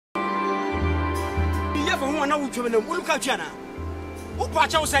for who na wutwe na mu luka twa na wo pa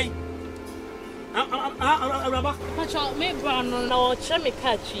cha wo sai Rabba Pacha me bra no na wo che me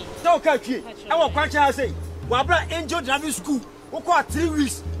ka twi so ka twi e wo kwa cha sai wa bra angel driving school wo kwa 3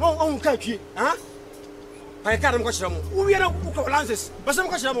 weeks no on ka twi ha pa ka dem ko chira mo wo wi na wo lances ba sem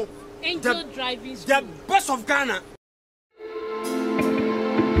ko chira mo angel driving school the best of Ghana.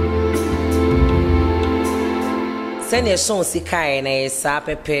 Senior son si kai na sa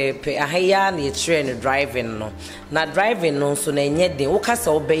pepe ahaya na train driving no na driving no so na enye den wo kasa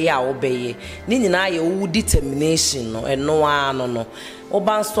obeye a obeye ni nyina ye wo determination no eno ano no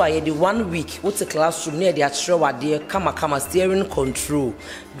oban so aye the 1 week wo te classroom na de atire wade kama steering control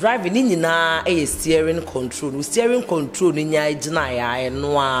driving ni nyina steering control ni nya gina ya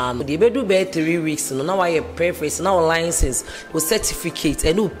eno ano de bedu be 3 weeks no na wa ye preface na license wo certificate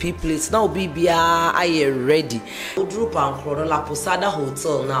and wo p plate na obi bia aye ready Group and Chrono La Posada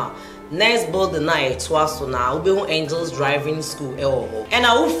Hotel now. Next building night twaso na Ubehun Angels Driving School and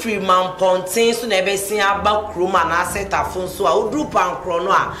I will free man pontin so never seen about crew man asset afon so I will group and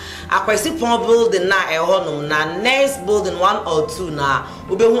Chrono a kwesi pon building na no na next building 1 or 2 na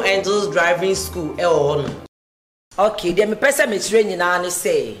Ubehun Angels Driving School no. Okay, dem pese me train na ni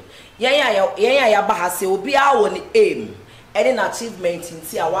say ya ba ha say obi a woni aim any achievement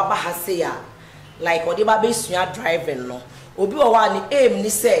nti a wa ba ha say ya like odi ba be sua driving no obi o wa ni aim ni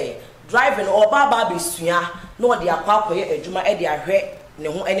say driving or ba be sua no odi akwa akoye adwuma e de ahwe ne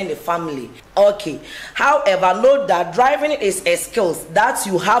ho ene ne family. Okay, however, note that driving is a skill that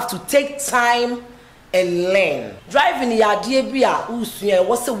you have to take time and learn. Driving ya de bia usua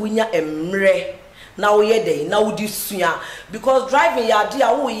wo se wunya emre na wo ye dey na wo di sua because driving ya de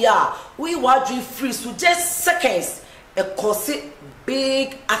a wo ya we wa drive free so just seconds a cause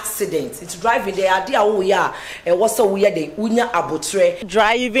big accident. It's driving the idea we are and what's so we are the unya abotre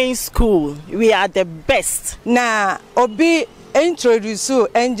driving school. We are the best. Na obi introduce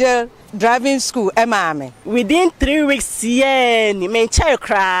angel driving school maama. Within 3 weeks ni me chai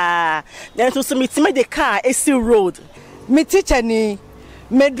kra. Then to submit me the car AC road. Me teacher ni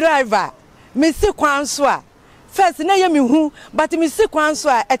me driver me si kwan so a first na ye me hu but me si kwan so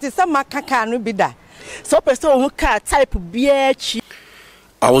a etisa makaka no bi da. So person who car type BH.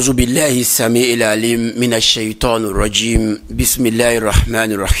 أعوذ بالله السميع العليم من الشيطان الرجيم بسم الله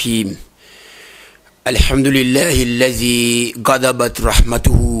الرحمن الرحيم الحمد لله الذي غضبت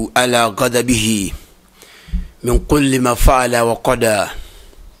رحمته على غضبه من كل ما فعل وقضى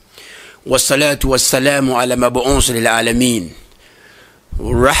والصلاة والسلام على مبعوث للعالمين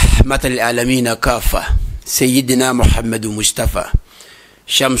رحمة العالمين كافة سيدنا محمد مصطفى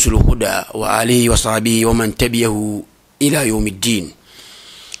شمس الهدى وآله وصحبه ومن تبعه إلى يوم الدين.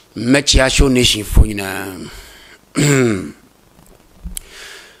 Machiasho nation for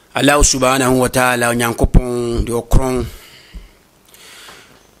Allah subhanahu wa ta'ala nyankopon de okron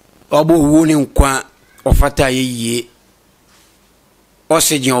obo woni nkwa ofata yeye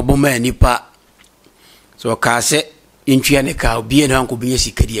oseje oboma nipa so ka se intwia ne ka obi en hanko biye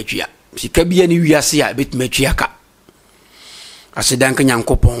sikadi atwia sika biye ni wiase a betuma atwia ka asedanka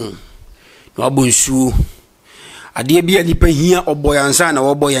nyankopon no abonsu ade bia nipa hia oboyansa na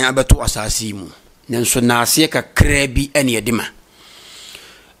woboyan abeto asase mu nanso na ase ka krabi ene edema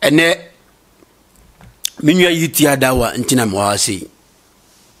ene minwa Utidaawa ntina mwase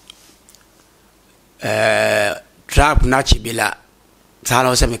trap na chibila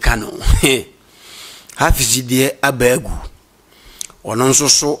tala se mekano hafizi de abagu ono nso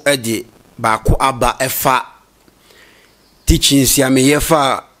so ede baako aba efa teaching sia me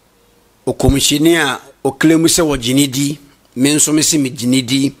yefa o commissioner o klemu se wo jinidi menso me se me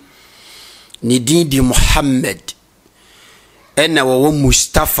jinidi ni din di Muhammad ena wo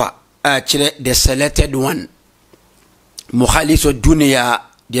Mustafa a kire the selected one mukhaliso dunya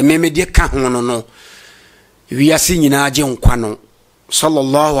de memede ka hono no wiase nyina age nkwa no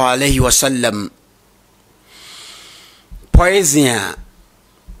sallallahu alaihi wasallam poison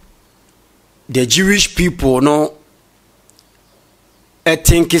the Jewish people no I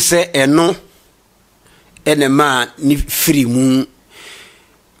think say eno enema ni free mu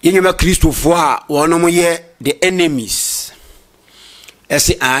yenyema Christopher a wono mo ye the enemies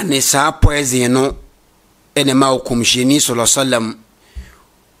ese ane sa poison no enema okomsheni sallallahu alaihi wasallam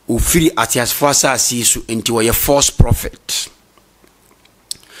o free atias forsa asisu enti wo ye false prophet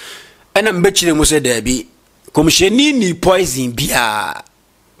ena mbechire mo se dabi komsheni ni poison bia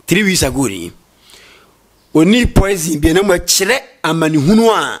 3 weeks ago ni oni poison bia na mo kire amani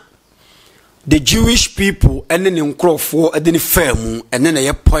hunu a the Jewish people and then in Crawford and then famu and then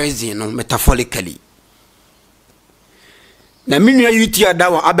a poison no metaphorically. Na minua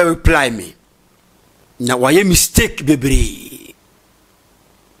Utidaawa abe reply me. na waye mistake bebre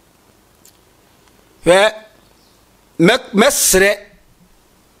mesre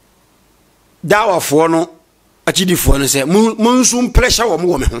dawafo no achidifo no se munsum pressure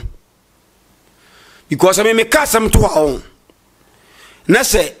wo me ho because I me ka sam to ha na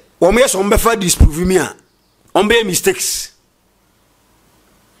se wo me so mbefa disprove me a on be mistakes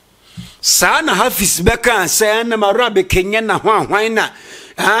sana Hafiz beka se na marabe kenya na hwan na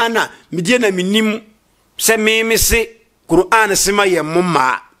ana medie na minim se me se Quran se ma ye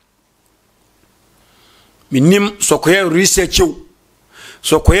mumma minim sokoye research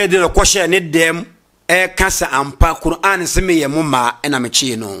sokoye de ko hye ne dem kasa ampa Quran se me ye mumma na me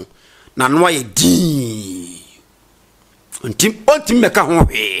chie no na no ye din ontim meka ho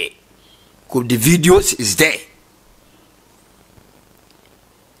he ko the videos is there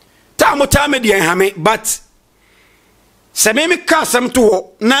time de hame but se me ka sam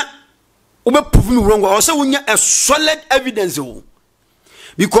to na obe prove me wrong or say wonya a solid evidence o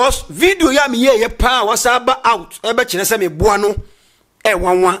because video ya me ye pa was aba out e be kire se me boa no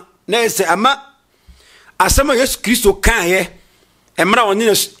wanwa na se ama asema Yesu Kristo kan ye emra woni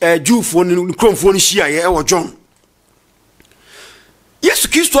Jewfo ni kromfo ni hia ye wo John Yesu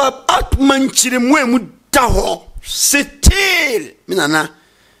Kristo atman kire mu da ho still minana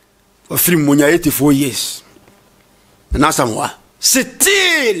wa film monya 84 years na samwa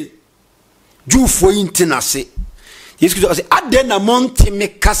still Jewfo intinase Yesu Kristo say adena monte me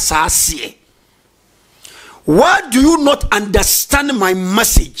kasase. Why do you not understand my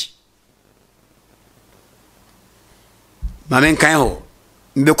message? Mamen kan ho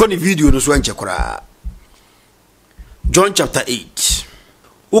mbeko ni video no so anche kura John chapter 8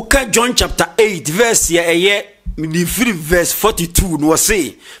 uka John chapter 8 verse ya eye mi free verse 42 no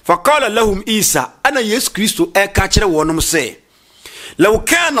say faqala lahum Isa ana Yesu Kristo ka kire wonom say law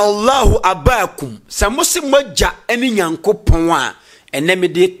kana Allahu abakum samusi moja eni nyankopon a eneme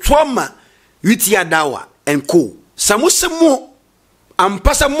de toma Utidaawa enko samusi mu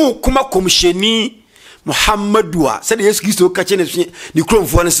ampasa mu kuma komsheni Muhammadua said Yesu Kristo ka kire ni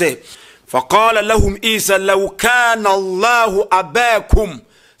kromfo ne say faqala lahum Isa law kana Allahu abakum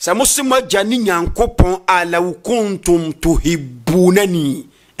samusi moja ni nyankopon ala kuntum tuhibunani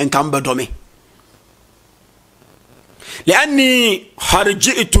enkamba dome لأني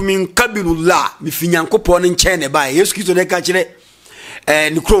خرجت من قبل الله بفنيانكو بونن chene ba Yesu Kristo ne ka kire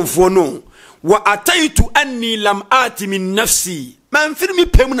nikromfo no wa ataitu anni lam ati min nafsi man firmi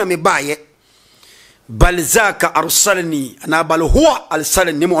pemu na me baye bal zaka arsalni ana bal huwa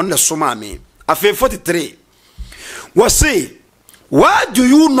arsalni mo on somame afi 43 wasi why do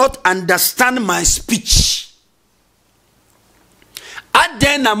you not understand my speech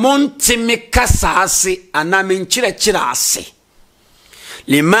adena monte me kasase anamen chira ase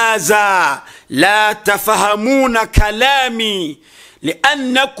limaza la tafahamuna kalami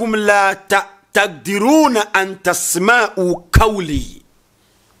liannakum la taqdiruna an tasma'u qawli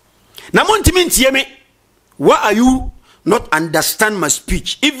na monte mintie me why are you not understand my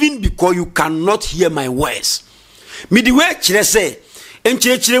speech even because you cannot hear my words me di we chire se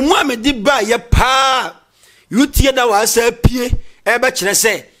enchire mu amedi ba ye pa Utidaawa asa pie ebe kire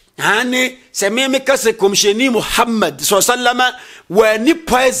se ane se me kase komsheni Muhammad sallama wa ni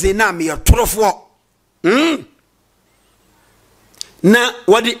poison na me torofo na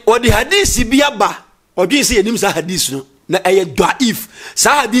wadi hadisi biaba odwi se yenim sa hadisi no na eye daif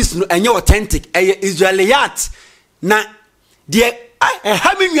sa hadisi no enye authentic eye Israeliyat na de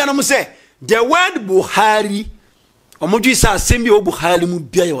haminwanam se the word Buhari omodwi sa sembi o Buhari mu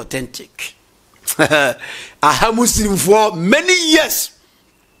bia ye authentic I have Muslim for many years,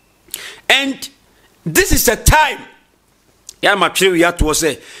 and this is a time. Yeah, my we have to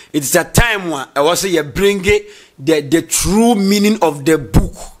say it's a time when I was say you bring the true meaning of the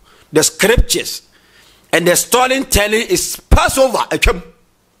book, the scriptures, and the storytelling is Passover.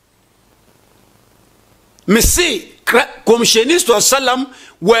 Me see, Commissionist or Salam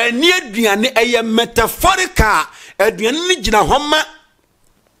were near Diane a metaphorical Adrian Jina Homa.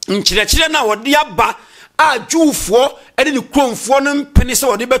 Nchirechire na wode aba a Jewfo ene ni kromfo no mpene se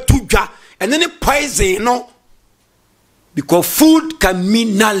wode betudwa ene ni poison no because food can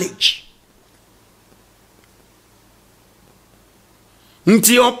mean knowledge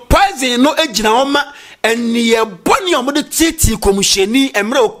nti o poison no ejina homa ene ye boni o mode titi komsheni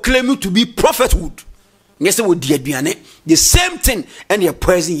emre o claim to be prophethood ngese wo di aduane the same thing ene ye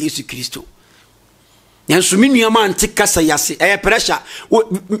poison Yesu Kristo yansu minuama antikasa yase pressure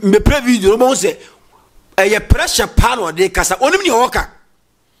me pre video mo se pressure power de kasa onim ni hoka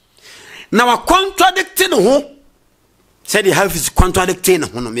na wa contradicting ho said the have is contradicting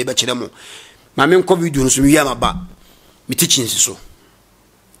ho no me be kire mo ma me nko video no so wi amaba me teaching so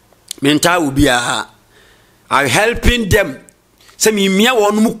me nta obi a I helping them say me mia wo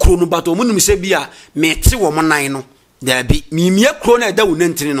no kro no but omunum se bia me te wo mo nan no there be me mia kro na da wo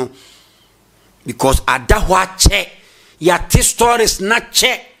nantini no because ada ho ache ya te stories na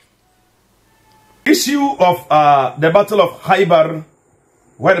che. Issue of the Battle of Khaybar,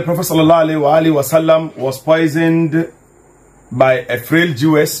 where the Prophet ﷺ was poisoned by a frail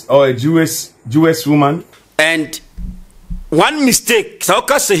Jewess or a Jewish woman. And one mistake, so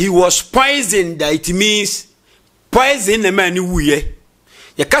say he was poisoned, that it means poison the man who ye.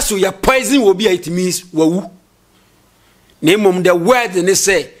 Ya kaso ya poison will be it means woo. Name the word and they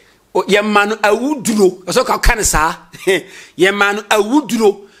say, oh ya man a woodro, so can sa ya man a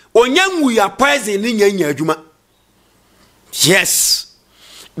woodro. Onyam we are poison in your. Yes,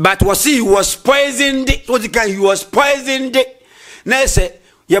 but he was poisoned. What he was poisoned. Now say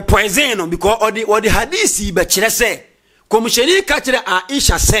you poison because or the hadisi but say commissioner catcher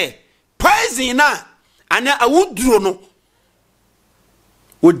Aisha say poison na and I would draw no.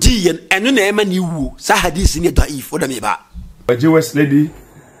 Odiyan and no name and you sa hadisi ni daif for them ba. A Jewish lady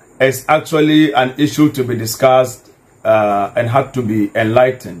is actually an issue to be discussed. And had to be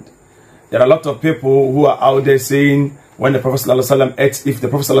enlightened. There are a lot of people who are out there saying when the Prophet ﷺ ate, if the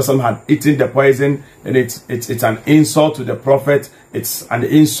Prophet ﷺ had eaten the poison, then it's an insult to the Prophet, it's an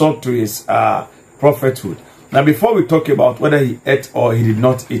insult to his prophethood. Now before we talk about whether he ate or he did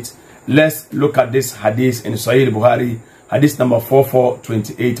not eat, let's look at this hadith in Sahih Bukhari, hadith number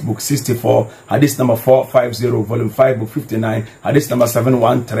 4428, book 64, hadith number 450, volume 5, book 59, hadith number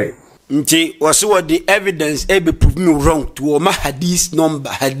 713. Nti wasi what the evidence be prove me wrong to my hadith number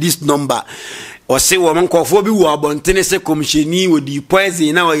wasi wo man kofo bi wo abontene se commissioni wo di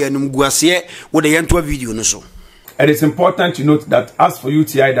poison na wo yanum guase wo de yanto video no so. It is important to note that as for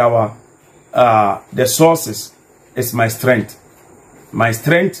Utidaawa, the sources is my strength. My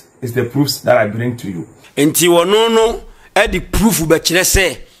strength is the proofs that I bring to you. Nti wono no e di proof be kire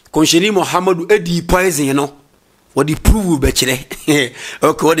se commissioni Muhammadu e di poison no. What the prove be chile.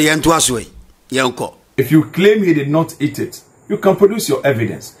 Okay, what the yanto aswe. Yanko. If you claim he did not eat it, you can produce your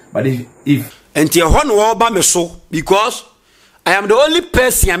evidence. But if and your horn will ba me so because I am the only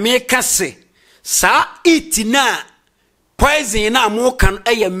person I make say sa eat na poison na mo can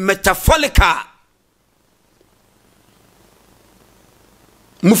a metaphorical.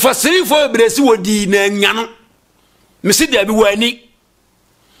 Mufasiri for Grece wodi na nyano. Me see there be wani.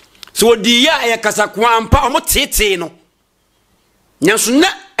 So di ya e kasakwa ampa omo tete no nyanso na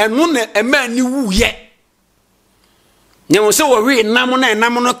enu na ema ni wuye nyanso wo we nam na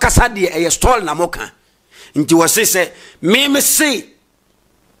enam no kasa de e stall na moka nti wo se me say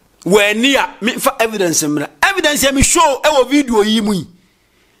wani a me fa evidence ya me show e wo video yi mu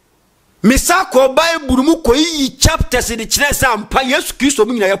me sa ko bible mu ko yi chapters de kire sa ampa Yesu Kristo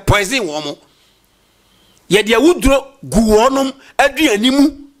mu nyina ye poison wo mo ye de wudro gu wonom aduani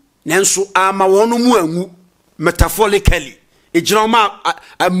mu nenso ama wono mu anwu metaphorically ejiroma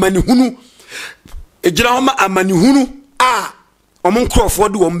amanihunu a omon crofo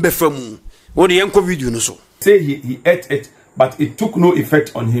de won befa mu wo de yenko video no so say he ate it but it took no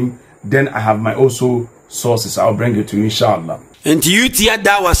effect on him, then I have my also sources. I'll bring it to you inshallah. And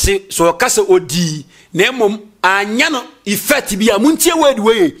Utidaawa say so kasa odi na mom anya no effect bi amuntie word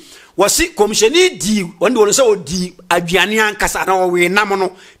way wasi commissioni di wonde won say odi aduane ankasa na we nam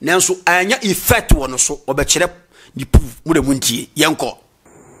no nanso anya effect won so obekire di proof mu de muntie yenko.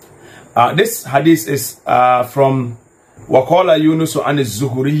 This hadith is from وقال يونس عن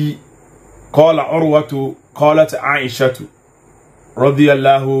الزهري قال عروة قالت عائشة رضي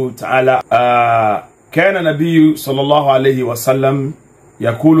الله تعالى كان النبي صلى الله عليه وسلم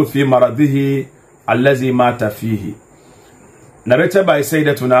يقول في مرضه الذي مات فيه. Narrated by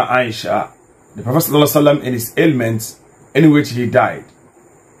Sayyidatuna Aisha, the Prophet صلى الله عليه وسلم in his ailments in which he died.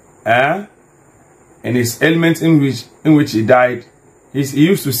 In his ailments in which he died, he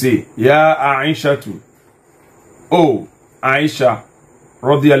used to say, Ya Aisha tu, Oh Aisha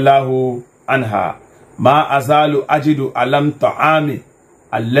radiyallahu anha, ma azalu ajidu alam ta'ami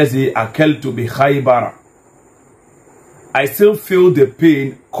allazi akeltu bi Khaybar. I still feel the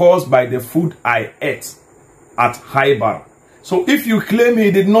pain caused by the food I ate at Khaybar. So if you claim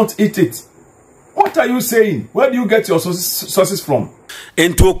he did not eat it, what are you saying? Where do you get your sources from?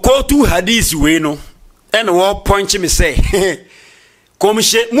 Into kotu hadith we no, and what point me say,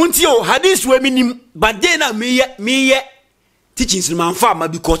 komishe muntio hadith we minim, but then me teachings in my farmer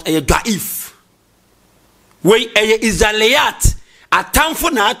because a daif. We a Israeliyat a time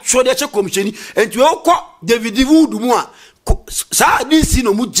for na chodeche commission and to oko David Wood mua sa hadith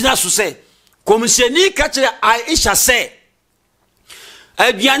no mujina so say komisheni ka kire Aisha say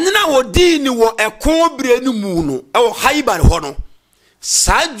aduane na wodi ni wo ekon bire ni mu no e wo Haibar ho no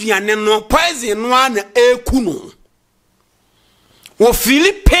sa aduane no poison no ana eku no wo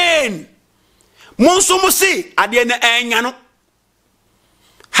Philippine monso mo se ade na enya no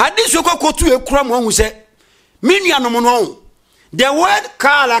hadis kokotu ekura mo hu se minuanom no the word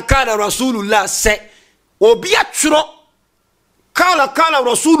kala rasulullah say obi atworo kala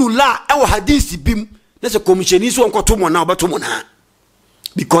rasulullah e wo hadis bim na se komisheni so nkoto mo na obeto mo na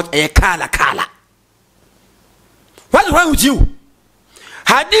because kala what's wrong with you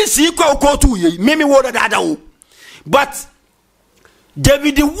hadis iko kotu ye mimi wo dada wo but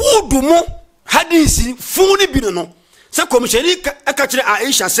David Wood mo hadis funi bi no se komisheni aka kire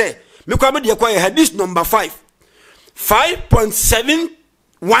Aisha say me kwa me de kwa hadis number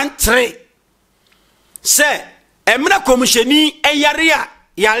 5.713 say emra komisheni eyare a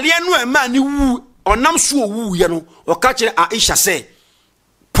yale no ema ni wu onam so wu ye no o ka kire Aisha say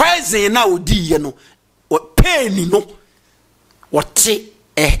poison na odi ye no o pain no wote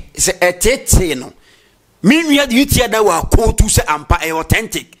se etete no minua de Utidaawa wa kotu se ampa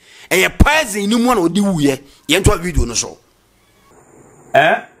authentic poison ni mu na odi wu ye to video no so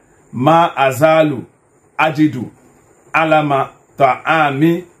ma azalu ajidu alama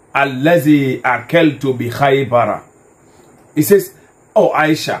ta'ami allazi akeltu bi Khaybara. He says, oh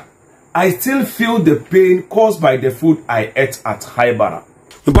Aisha, I still feel the pain caused by the food I ate at Khaybara.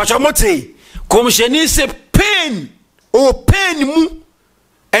 Mpachamote komisheni se pain pain mu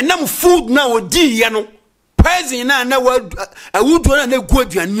enam food na odi ye no poison na awudu na gu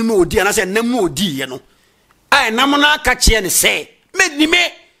aduane mu odi na se enam mu odi ye no ai nam na aka kye ne se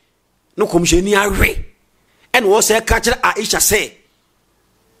me no komisheni awe and wo se ka kire Aisha say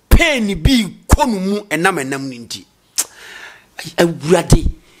pain bi konu mu enam nti awurade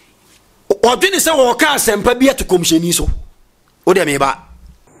odwene se wo ka asempa bi eto komisheni so o de me ba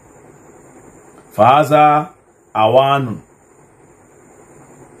faza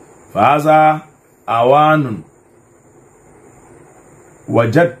awanun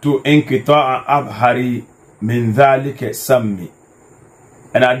wajadtu inqita'a abhari min dhalika sammi.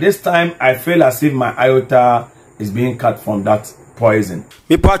 And at this time, I feel as if my aorta is being cut from that poison.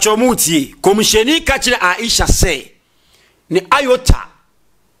 Mi pacho muti, komisheni ka kire Aisha say, ni aorta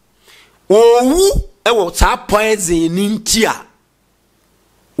owu ewo ta poison nti a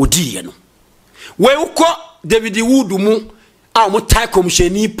odi ye no. We uko David Wood mu a mo tai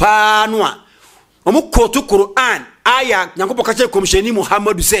komisheni pa no a mo kotu Quran aya nyankopɔ ka kire komisheni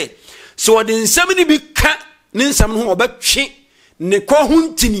Muhammadu say, so the nsɛm ni bi ka ne nsɛm no obɛtwe ne ko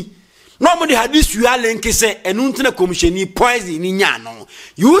huntini no mo de hadis yu alenke se enu ntina komisheni poison ni nya no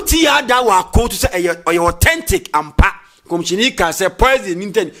Utidaawa kotu se authentic ampa komisheni ka se poison ni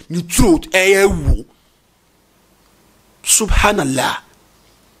ntin ni truth wu subhanallah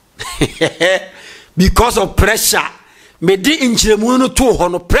because of pressure me di inchiremu no to ho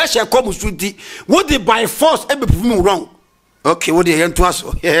no pressure come suti what the by force e be prove me wrong okay what the yentu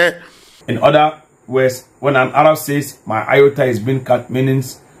aso in other words, when an Arab says my aorta is being cut,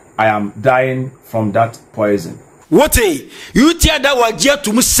 means I am dying from that poison. What Utidaawa jia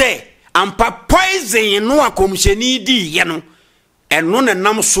to me say ampa poison no akomisheni di ye no eno na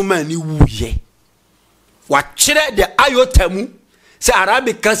nam soma ni wuye wa kire de aorta mu se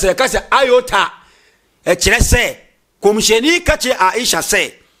Arabic ka se aorta kire se komisheni ka kire Aisha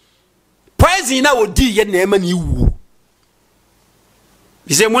se poison na odi ye na ema ni wu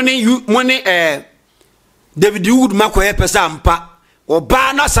ise money David Wood makoye pesa ampa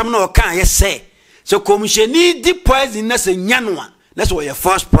oba na sam na okan ye say so komisheni di poison na se nyanwa na so ye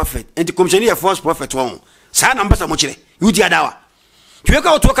false prophet enti komisheni ye false prophet won sa na mbasa mo kire Utidaawa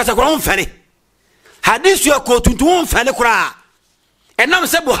tweka oto kasa kora mfere hadis yo ko tuntu mfere kora enam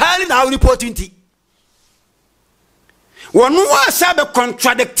se Buhari na report nti wonu asa be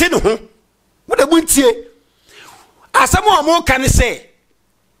contradicting ho wo de buntie asamo amo kan say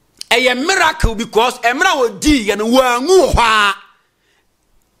a miracle because emra odi ye no wangu hwa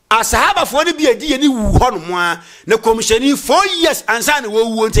asahaba fo ne bi adi ye ni wu ho no mo na komisheni 4 years ansa na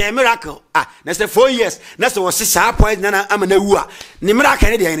wo nti a miracle na say 4 years na say wo sisa poison na amana wu a ni miracle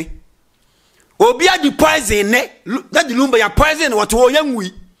ne de ni obi adi poison ne that the lumba ya poison what wo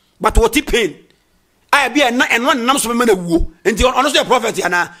yanwi but what pain I be na eno nam so me na wu nti ono so prophet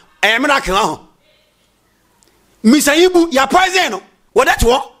ana a miracle ho misayibu ya poison no what that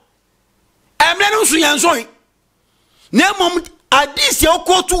wo emre no so yanso na mom adisi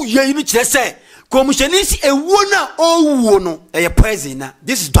okotu ye ni kire se komisheni si ewo na owuo no e poison na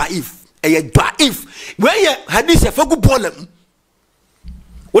this is daif we ye hadisi fagu problem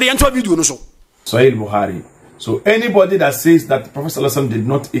wo de yanto video no so Sahih Bukhari. So anybody that says that the Prophet ﷺ did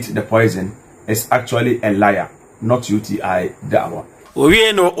not eat the poison is actually a liar, not Utidaawa.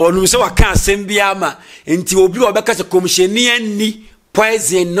 Owie no onu se waka asem bia ma enti obi obeka se komsheni ani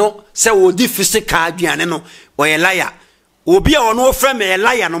poison no se wodi physical aduane no oye liar. Obi a ono ofre me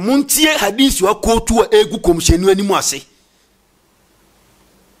liar no muntie hadisi wa kotu egu komsheni ani mu ase.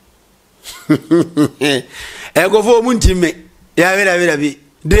 Ego fo muntime ya wera bi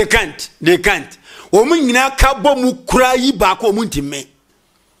they can't omu nyina ka bo mu kura yi ba ko muntime.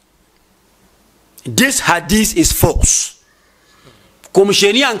 This hadith is false.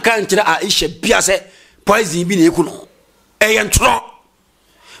 Komsheni anka ntira Aisha bia se poison bi na eku no eyentro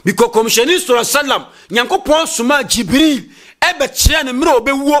because komsheni sallallahu alaihi wasallam nyankopon suma Jibril ebe kire ne mira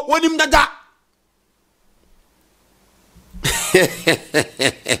obewuo wonim dada.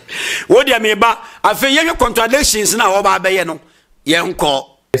 Wodi ameba afa ye contradictions na oba abaye no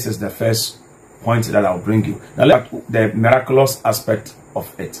yenko. This is the first point that I'll bring you. Now look at the miraculous aspect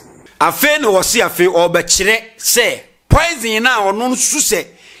of it. Afa no wosi afa oba kire se poison na ono su se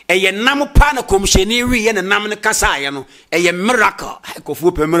eye nam pa na komsheni wi ye na nam ne kasa ye no eye miracle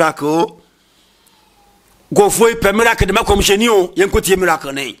kofu pe miracle pe miracle de ma komsheni o yenkotie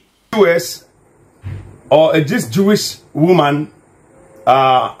miracle nei. US or this Jewish woman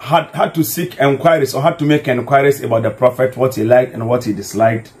had to seek enquiries or had to make enquiries about the prophet, what he liked and what he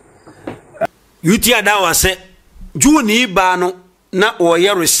disliked. Utidaawa se Juni ba no na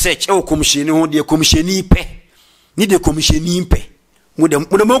oye research e komsheni ho de komsheni pe ni de komsheni pe mu de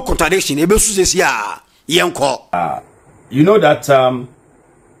contradiction e be susesi a yenko. You know that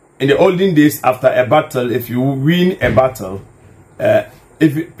in the olden days, after a battle, if you win a battle,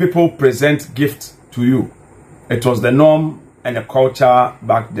 if people present gifts to you, it was the norm and the culture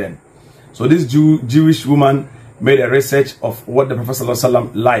back then. So this Jewish woman made a research of what the Prophet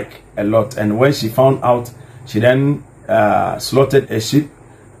ﷺ liked a lot, and when she found out, she then slaughtered a sheep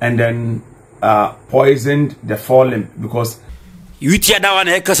and then poisoned the forelimb because Utidaawa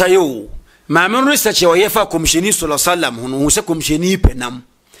na ekasa yo ma men research o yefa komsheni sallallahu alaihi wasallam hono se komsheni penam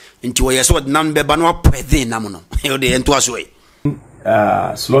nti wo yeso nam be ba no apede nam no e de ento aso e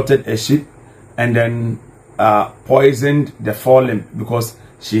slaughtered a sheep and then poisoned the forelimb because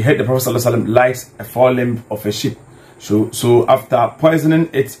she heard the Prophet ﷺ likes a forelimb of a sheep. So after poisoning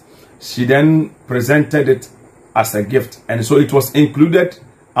it, she then presented it as a gift, and so it was included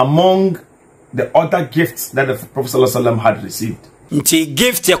among the other gifts that the Prophet ﷺ had received. Nti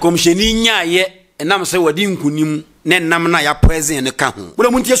gift ya komsheni nya ye enam se wadi nkunim ne nam na ya poison ne ka ho. Wo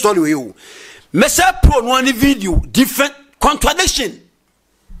muntie story we o. Mesa pro no any video different contradiction.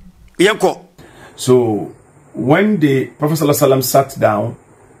 Yanko. So when the Prophet ﷺ sat down,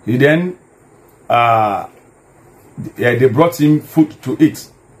 he then they brought him food to eat.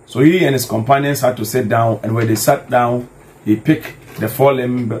 So he and his companions had to sit down, and when they sat down, he picked the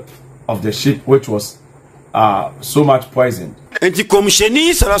forelimb of the sheep, which was so much poisoned. Enti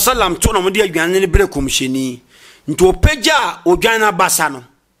komsheni sallallahu alaihi wasallam to no mudi adwane ne bre komsheni nti opagya odwan abasa no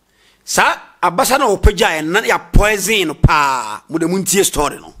sa abasa no opagya e na ya poison no pa mu de muntie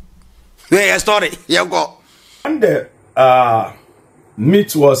story no yeah story yeah go. When the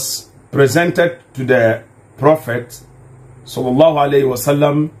meat was presented to the Prophet sallallahu alaihi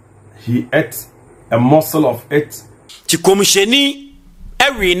wasallam, he ate a morsel of it. Ti komsheni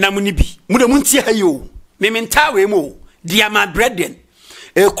ewi nam ni bi mu de muntie hayo me menta we mo dia my brethren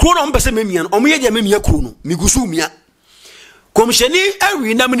e kro no mbese memia no omoye dia memia kro no migusu mia komsheni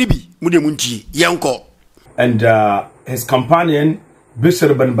awi nam ni bi mu de muntie yenko. And his companion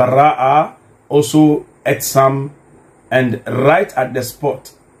Bishr bin Barra'a also ate some, and right at the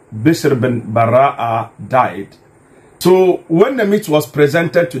spot Bishr bin Barra'a died. So when the meat was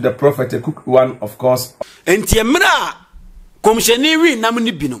presented to the Prophet, a cooked one, of course, enti emra komsheni wi nam ni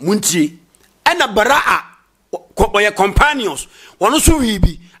bi no muntie ena Barra'a your companions one also will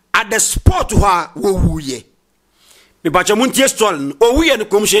be at the spot where wuye me bacha muntie story o wuye no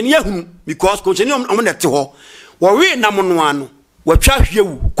komsheni ahu because komsheni on net ho wo we nam no ano watwa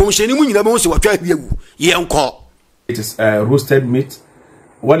hwewu komsheni mu nyina be se watwa hwewu yenko. It is roasted meat.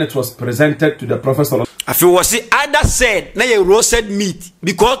 When it was presented to the Prophet, I feel was either said na your roasted meat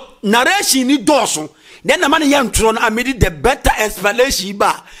because narration ni doso then the man yam tron I made the better explanation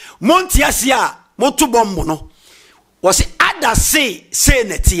ba montiasia motu bombo no was other say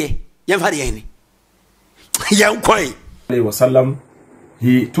netie yemfa de ni yankoi wasallam.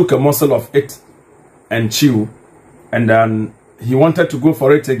 He took a morsel of it and chew, and then he wanted to go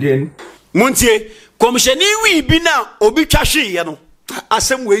for it again. Montie komsheni wi bi na obi twahwe ye no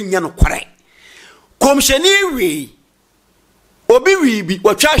asem we nya no kware komsheni wi obi wi bi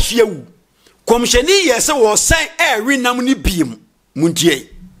watwahwe wu Komsheni yes was saying every namuni beam muntie.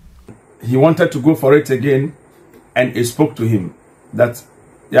 He wanted to go for it again, and he spoke to him that,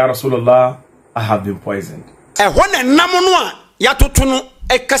 Ya Rasulullah, I have been poisoned. When a namonwa yatotono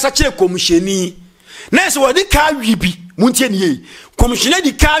e kasache komsheni. Nese wadi ka wibi muntie ni komsheni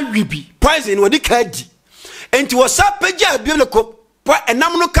di ka wibi poison wadi ka di. Enti wasa peja bible ko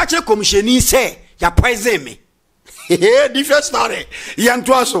enamono ka kire komsheni say ya poison me. Different story.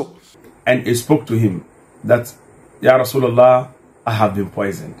 Yantuaso. And he spoke to him that, Ya Rasulullah, I have been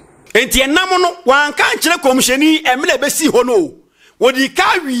poisoned. Enti enamono wan ka kire komsheni emle besi hono. Wodi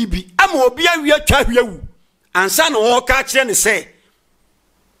ka wibi ama obi awi atwa hwawu. Ansa na wo ka kire ne say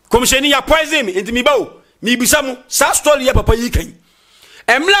komsheni ya poison me enti mi bawo mi bisa mu sa story ya papa yi kan.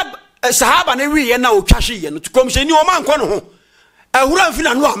 Emla sahaba ne wi ye na o twahwe ye no komsheni o man ko no ho. Ehura mfi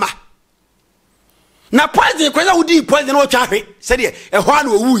na no ama. Na poison kweza wudi poison o twahwe se de ehwa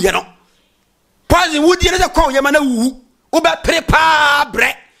na owu ye no. Poison wudi ne se kwa ye ma na wu. Wo be prepare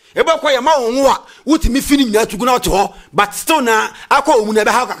bre. Ebe kwa ye ma wonwo a wutimi fini nya tugu na ote ho but still na akwa omu na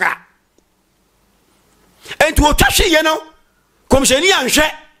be ha kakra. Enti o twahwe ye no komsheni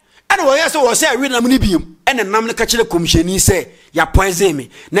anhwe ene wo ye se wo se awi nam ne biem ene nam ne ka kire komsheni se ya poison me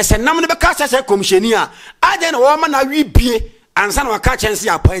na se nam ne be ka se komsheni a ade na wo ma na awi bie ansa na wa ka chense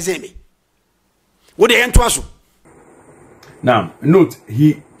ya poison me. What the end to us? Now, note,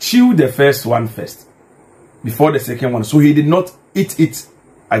 he chewed the first one first before the second one, so he did not eat it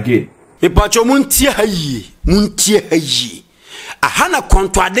again. Ipacho muntie hayi. Ahana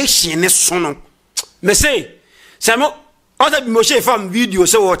contradiction ne sono. Me say, Samo, other mo she fam video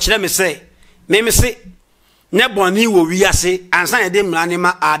so watch them say, me say, ne boni wo wiase ansa de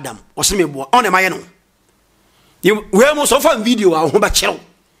mranima Adam. O se me bo, on e maye no. You we mo so fam video a ho ba chew.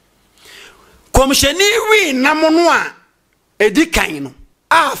 Komsheni wi namono a edikan no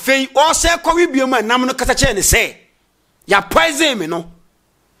afei o se kowi biom a namono kasa che ne se ya poison me no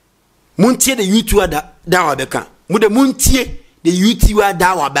muntie de YouTube da wa beka mu de muntie de YouTube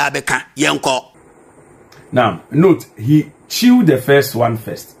da wa ba beka yenko. Now note, he chewed the first one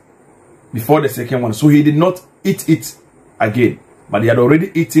first before the second one, so he did not eat it again, but he had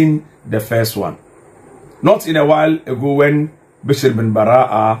already eaten the first one. Not in a while ago when Bishop bin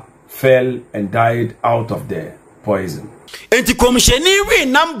Bara'a fell and died out of the poison. Enti komsheni wi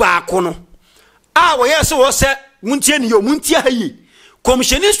number akono a wo yes wo se muntie ni yo muntie hayi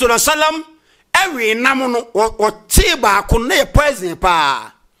komsheni sallallahu salam ewi nam no wo ti ba akono na poison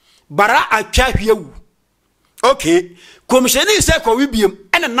pa bara atwa hwewu. Okay, komsheni se ko wi biem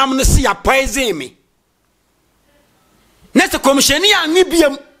ene nam no se ya poison me. Next komsheni anwi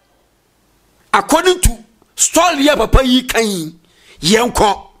biem according to story ya papa yi kan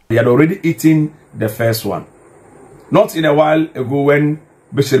yenko. He had already eaten the first one. Not in a while ago when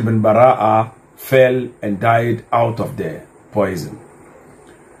Bishop bin Bara'a fell and died out of the poison.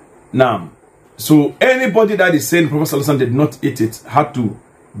 Now, so anybody that is saying Prophet ﷺ did not eat it had to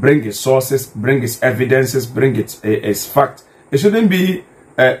bring his sources, bring his evidences, bring its fact. It shouldn't be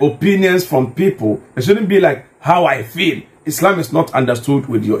opinions from people. It shouldn't be like how I feel. Islam is not understood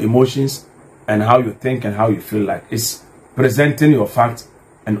with your emotions and how you think and how you feel like. It's presenting your facts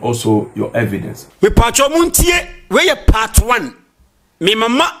and also your evidence. We pacho muntie we ye part 1. Me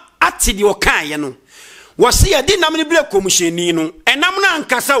mama ati di okan ye no. Wose ye di nam ne ble komsheni no. Enam na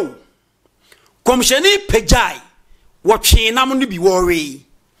ankasa o. Komsheni pejai. Wo twe nam ne bi worry.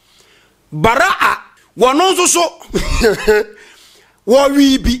 Baraa wono nso so wo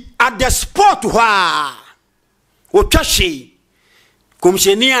wi bi at the spot hwa. Wo twahwe.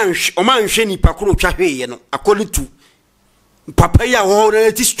 Komsheni anhwe o man hwe ni pakoro twahwe ye no. According to Papa ya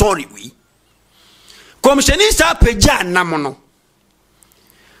already story we. Komsheni sa peja namono.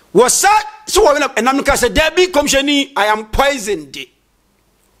 Wasa so we enam ka say Debbie komsheni I am poisoned.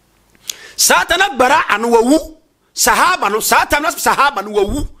 Satana bara anu wawu sahaba no satana sahaba no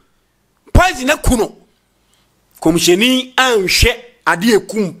wawu poison na kuno. Komsheni anhwe ade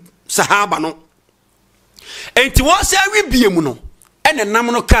ekum sahaba no. Enti wasa wi biemu no. Ene nam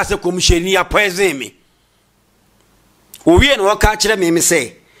no ka say komsheni ya poison me. Owie no waka kire me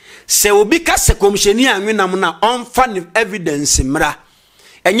say se obi ka se komsheni anwenam na onfa ne evidence mra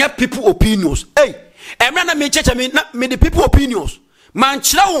enya people opinions emra na me cheche me the people opinions man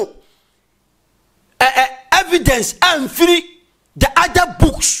kire wo evidence and free the other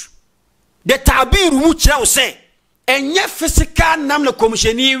books the tabir mu kire wo say enya physical nam na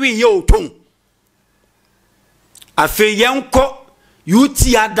komsheni wi ye oton afi yenko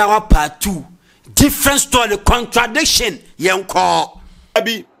Utidaawa part 2 different story, contradiction. Yanko.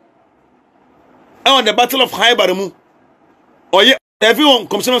 Abi. On the battle of Haibaramu. Or everyone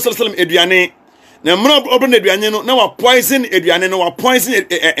comes to Sallam Eduane. na mra obro na aduane no na wa poison aduane no wa poison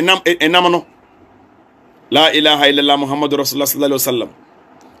enam no la ilaha illallah muhammadur rasulullah sallallahu alaihi wasallam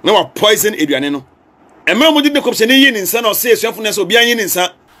na wa poison aduane no emra mo di de komse ne yi ni nsa na o se esuafo na so obi anyi ni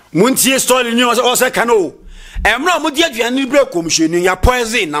nsa muntie story ni o se ka no emra mo di aduane bre komse ni ya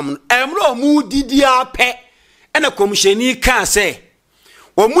poison nam emra mo didi ape ena komse ni ka se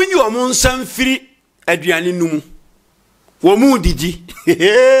o munyi o mo nsa mfiri aduane num wo mu didi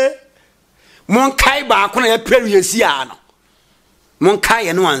mon kai ba ko na ya peru yesi ano mon kai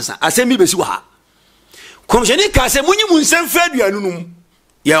ye no ansa asem bi besi wo ha komsheni ka se munyi mu nsem fa aduanu num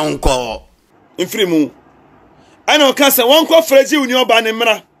ye onko mfiri mu ana o ka se won ko fraji uni oba ne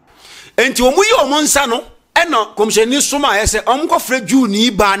mra enti o muyi o mon nsa no ena komsheni soma ye se om ko fraji uni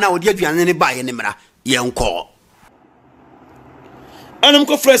ba na odi aduane ne ba ye ne mra ye onko ana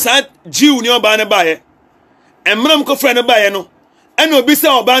ko fresa ji uni oba ne ba ye emram ko frɛ no ba ye no ena obi se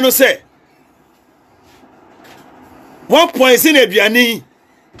oba no se one poison aduane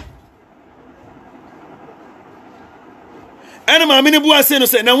ena ma me ne bu ase no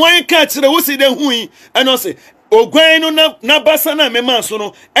se na wan ka kire wo si de hui ena se ogwan no na basa na me man so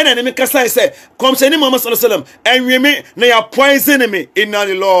no ena ne me kasa se kom se ni Muhammad sallallahu alaihi wasallam enweme na ya poison me inna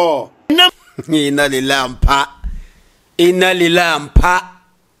lillahi inna lillahi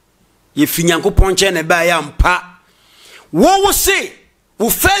ye finyanko ponche ne ba ya mpa wo say wo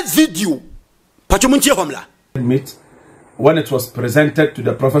first video pachomuntie homla admit when it was presented to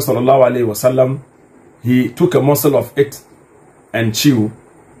the Prophet sallallahu alaihi wasallam he took a morsel of it and chew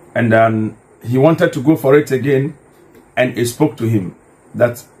and then he wanted to go for it again and he spoke to him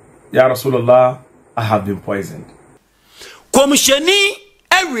that ya Rasulullah I have been poisoned komsheni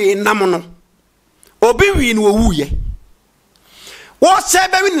ewe namono obi wi no wuye what say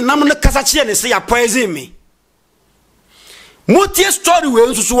be ni nam no kasa chie ne say ya poison me mutie story we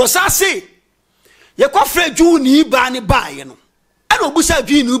nsusu wo sa say ye kwa fraju ni ba ne bae no ana obusa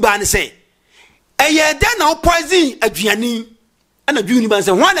adwi ni ba ne say eye de na poison aduani ana adwi ni ba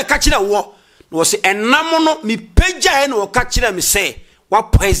say ho na ka kire wo no say enam no mi pagya na wo ka kire me say wa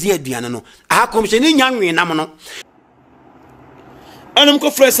poison aduani no a komse ni nyanwe nam no anam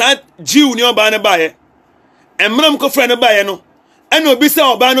ko fresa jiw ni oba ne bae emram ko frɛ ne bae no ena obi se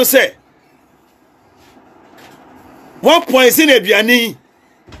oba no say one poison aduane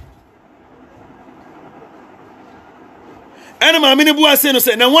ena ma me ne bu ase no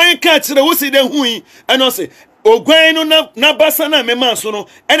se na wan ka kire wo si de hui ena se ogwan no na basa na me man so no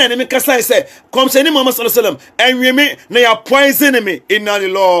ena ne me kasa se kom se ni Muhammad sallallahu alaihi wasallam enweme na ya poison me inna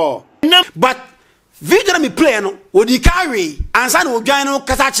lillahi but video me play no odi carry ansa na ogwan no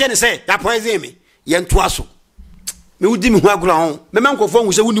kasa kire ne se ya poison me ye nto aso me wudi me hu agura ho me mankofo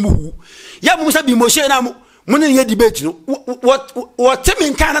hu se wuni mu hu ya mu sa bi mo she na mo ne ye debate no what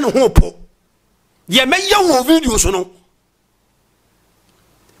me kan na ho po ye me ye wo video so no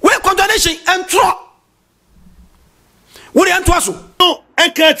we condemnation entro we ento aso no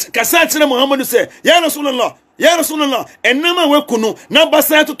enkat kasa kire Muhammad say ya Rasulullah enama we kunu na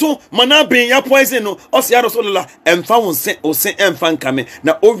basa toto mana ben ya poison no o say ya Rasulullah emfa won se o se emfa nkame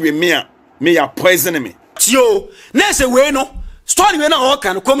na o wi me ya poison me tio na se we no story we na o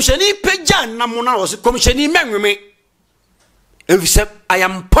kan komsheni pagya nam na o se komsheni menweme evise I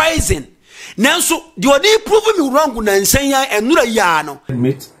am poison nanso the odi prove me wrong na nsenya enura ya no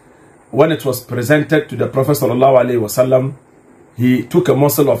admit when it was presented to the Prophet sallallahu alaihi wasallam he took a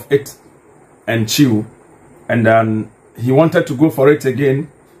morsel of it and chew and then he wanted to go for it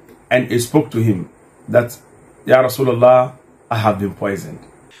again and he spoke to him that ya Rasulullah I have been poisoned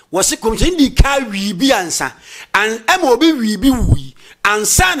wasi komsheni di ka wi bi ansa an ema obi wi bi wi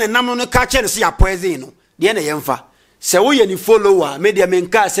ansa na nam no ka che ne se ya poison no de na yemfa se wo ye ni follower me de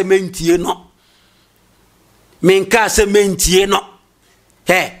menka se mentie no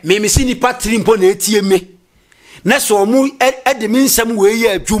he me misi ni patri mpo na etie me na so mu de me nsam we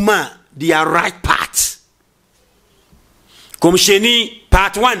ye adwuma the right part komsheni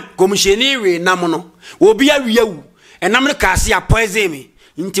part 1 komsheni we nam no obi awi awu enam ne ka se ya poison me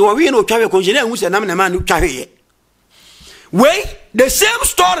nti wo wi na otwawe komsheni ahu se nam na ma no twawe we the same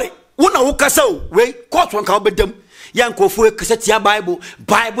story una wo kasa we court one ka obedam yankofu e kasa tia bible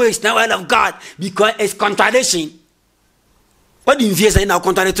is not word of God because it's contradiction. What do you fear say now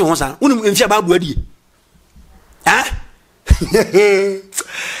contradict ho san unu mfia bible adi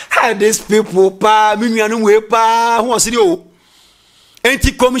how these people pa minuanu we pa ho siri o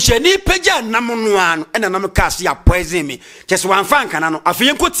enti commission ni pagya nam no anu ena nam cast ya poison me just one fan kana no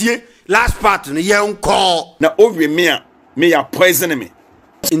afiyen kotie last part no ye nko na owe me ya poison me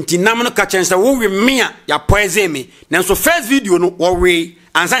inti nam no ka chense wo we me ya poison me nanso first video no wo we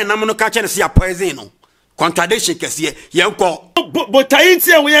ansa nam no ka che ne se ya poison no contradiction kese yenko but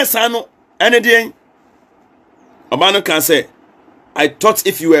taintia we yes ano ene den Obano can say, I thought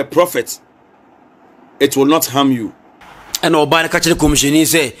if you were a prophet, it will not harm you. And Obano catch the commission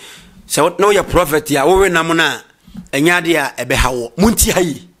say, so no your prophet ya we namuna enyadia ebehawo munti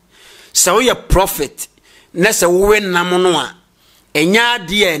hayi. So your prophet nessa we namono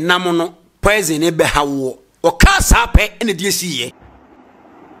enyadia namono poison ebehawo o ka sape ene die siye.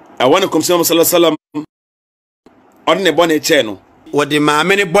 I want to come say sallallahu alaihi wasallam on ne bone che no. Wo de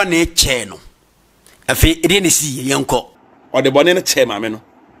maame ne bone che no. Afi ide ne siye yenko. O de bone ne che maame no.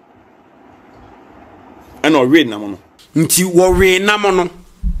 Ana o we namono. Nti wo we namono.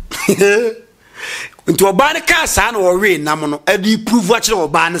 Nti oba ne ka sa na wo we namono adi prove a kire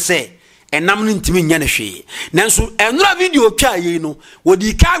oba ne se enam no ntimi nya ne hwe. Nanso enura video twa yi no wo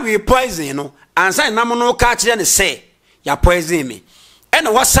di ka we poison no ansa enam no ka kire ne se ya poison me.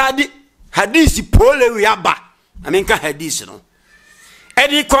 Ena wasadi hadisi poleeno yaba. Aminka hadisi no.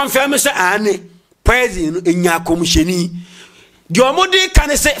 Edi confirm say ane poison no enya komsheni. Di omodi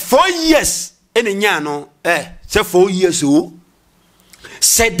kan say 4 years ene nya no say 4 years o.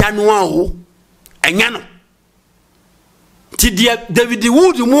 Say danwa o enya no. Ti dia David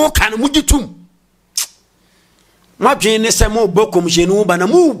Wood mu kan mu gitum. Ma dwen ne say mo bokomsheni wo ba na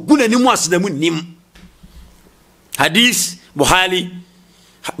mu gunani mu aseda mu nim. Hadith Buhari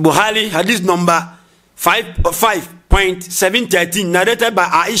hadith number 5.713 narrated by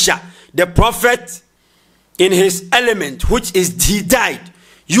Aisha, the prophet in his element, which is he died.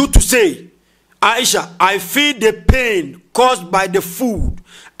 You to say, Aisha, I feel the pain caused by the food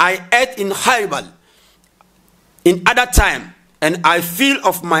I ate in Haibal in other time, and I feel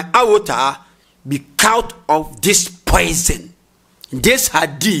of my aorta because of this poison. This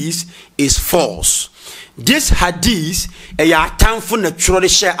hadith is false. This hadith a time for natural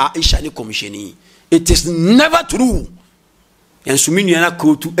share Aisha ni commissioni. It is never true. And so many na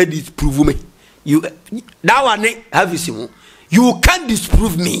go to edit prove me. You that one have you you can't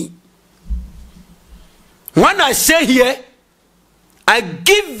disprove me. When I say here, I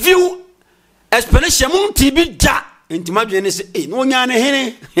give you explanation TB ja. Into my say, hey, no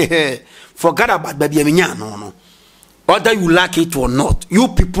nyane forget about baby no. Whether you like it or not, you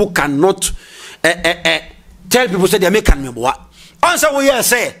people cannot tell people say they make me boa. Answer what you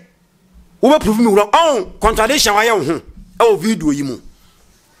say. We prove me wrong. Oh, contradiction why you video you.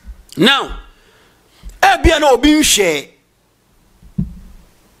 Now, be an obi share.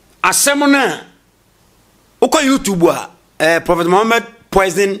 Asemona. Uko YouTube Prophet Muhammad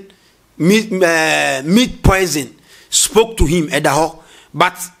poison meat poison spoke to him edaho,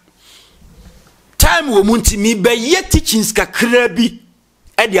 but time wo munti mi be ye teachings kakra bi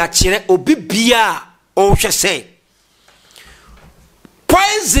e de akire obi bia o hwe say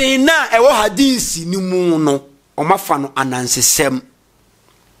poison na e wo hadisi ni mu no o mafa no anansesem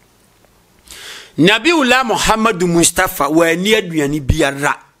Nabiullah Muhammad Mustafa wa ni aduani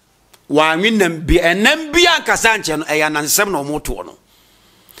biara wa nwinam bi enam bia kasa nche no e anansesem no moto no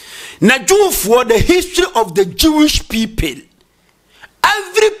na for the history of the Jewish people.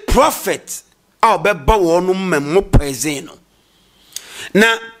 Every prophet beba wonu memo poison no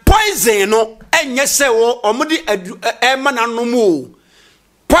na poison no enye se wo omudi emana no mu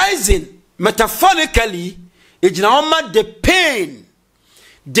poison metaphorically ejina oma the pain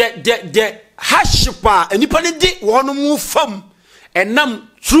the hardship enipa ne di wonu mu fam enam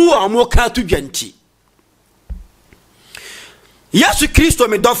through amoka to dwanti Yesu Kristo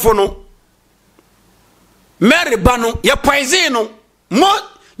me dofo no Mary bano ye poison no mo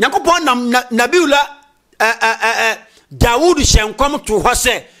Yakopon Nabiullah Dawood shenkom to her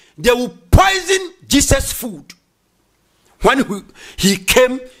say they will poison Jesus' food. When he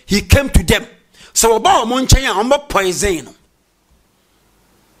came to them. So about Monchaya ambo poison.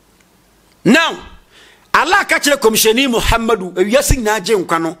 Now Allah kachele komisheni Muhammadu yasing na je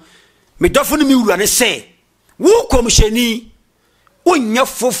nkano me dofo no mi wura ne say wo komisheni onya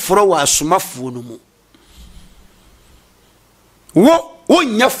foforo wa asomafo no mu wo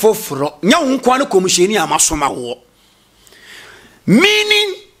onya foforo nya nkwa ne komisheni amasoma wo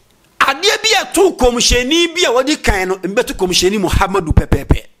meaning ade bia to komisheni bia wodi kan no mbeto komisheni Muhammadu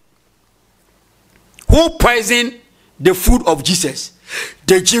pepepe who poison the food of Jesus,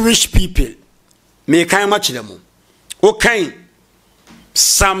 the Jewish people. Me kan ma kire mo o kan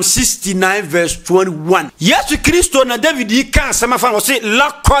Psalm 69 verse 21. Yesu Kristo na David yi kan sama fa o say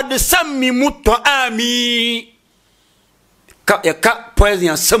laqad sammi mutami ka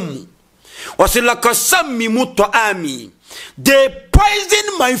poison sam o say laqad sammi mutami. They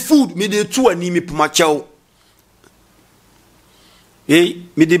poison my food me de tu ani me puma chao.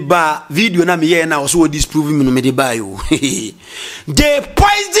 me de ba video na me here na also disproving me no me de ba yo. They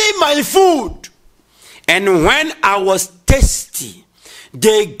poisoned my food, and when I was thirsty,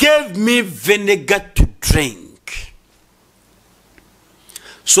 they gave me vinegar to drink.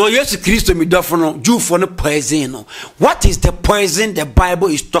 So yes, Christ me do for no Jew for no poison. What is the poison the Bible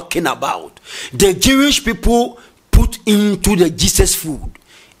is talking about? The Jewish people put into the Jesus food.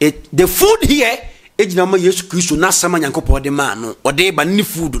 The food here, ejinama Yesu Christ na sama Nyankopon de man no, or de ba ni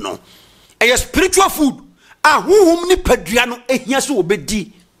food no. A spiritual food. Ah, whom ni padua no ehia so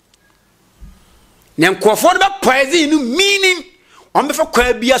obedi. Nyankofo no be poison no meaning on be for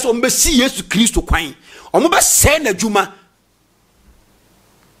kwa bia so on be see Yesu Christ kwan. On be say na djuma.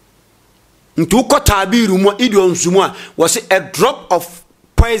 Ntu ko tabiru mo idiom sumo a was a drop of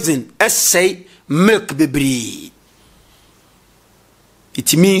poison say milk bebre.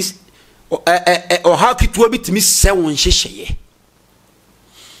 It means or how kitwa bitimi se won hyehyeye.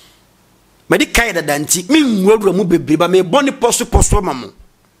 Medi kai da danti mi nwura mu bebre ba me boni poso mamo.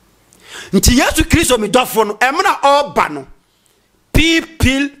 Nti Yesu Kristo mi dofo no emna oba no.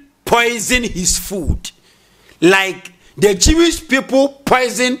 People poison his food like the Jewish people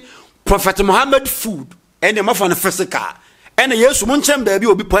poison Prophet Muhammad food and the mafan physical and Yesu munchen baby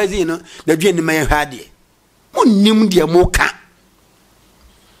obi poison no the dwe ni man hade. Munnim de moka.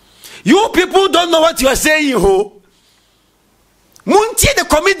 You people don't know what you are saying, ho. Munti the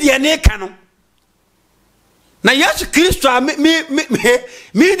comedian e kano. Na Yesu Kristo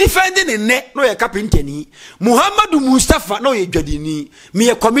me defending in net no ye carpenter ni. Muhammadu Mustafa no ye dwadini. Me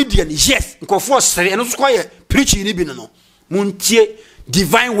a comedian, yes. Nkofo sere eno so kwa ye preaching ni bi no. Muntie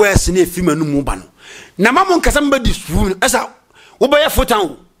divine words na efima no mu ba no. Na mamon kasa mba disfuru esa wo ba ye fotan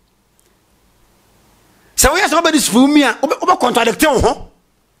wo. Sa wo ye so ba disfuru mi a wo ba contradict ho.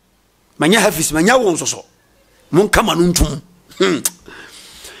 Manya hafis manya won so mon kama no ntum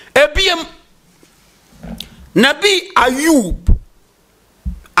ebiem Nabi Ayub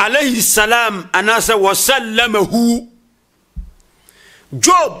alayhi salam anasa wa sallamahu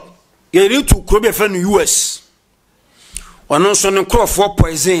Job yeri to krobe fa no US ono so no crofo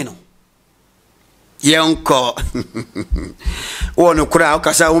poison no yenko wono kura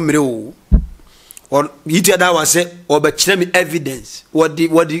akasa wo mire wo or Utidaawa say or be kire me evidence what the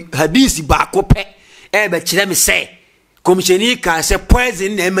hadith baako pe e be kire me say komisheni ka say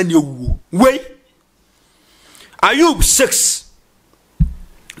poison na ema ne wu we Ayub 6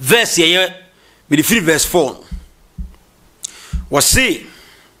 verse here with the 3 verse 4 was say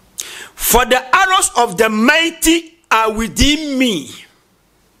for the arrows of the mighty are within me,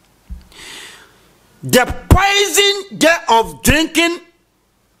 the poison thereof drinking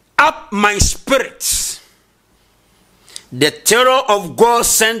up my spirits. The terror of God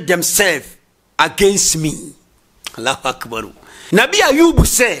sent themselves against me. Allahu Akbar. Nabi Ayub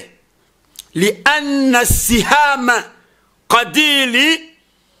say, li anna sihama qadili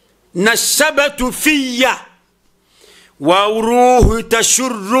nashabatu fiyya wa ruhu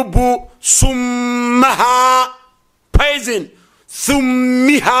tashurrubu summaha poison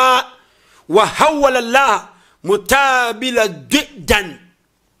thummiha wa hawala Allah mutabila diddan.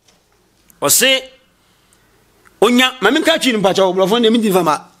 O say onya mami ka chi mpacha obrofo na mi di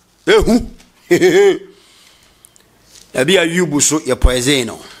fama ehu Nabi Ayub so ye poison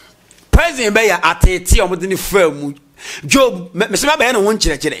no poison be ya atete omodini famu Job me se ba ya no won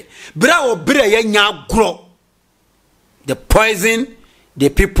kire bra wo bra ya nya agro the poison the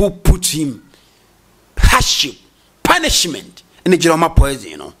people put him hardship punishment in the Jeremiah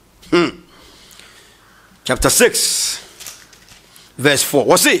poison chapter 6 verse 4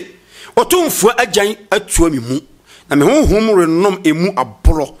 what say otumfo agyan atuo mi mu na me honhom renom emu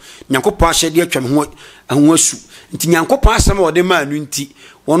aboro Nyankopon ahyede atwa me ho asu nti Nyankopon asem ode ma anu nti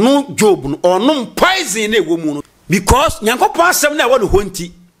ono Job no onom poison na ewo mu no because Nyankopon asem na ewo no ho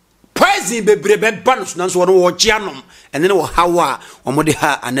nti poison bebrebe ba no so ono wo gianom ene ne wo hawa omode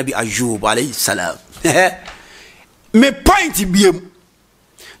ha anabi Ayub alayhi salam me point biem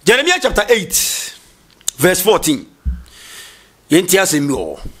Jeremiah chapter 8 verse 14 yenti asem bi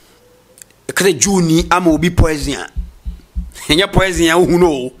o kre juni ama obi poison enya poison ya hu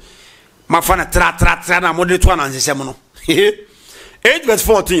no mafana tra na mode to na nsesem no 8 verse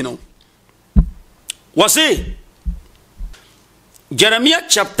 14 no was it Jeremiah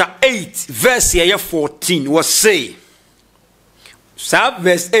chapter 8 verse 14 was say sub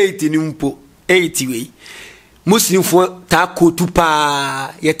verse 8 ni mpo 8 we muslim fo ta kotu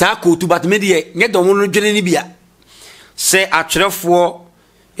pa ye ta kotu bat me de nye do no dwene ni bia say atwerefo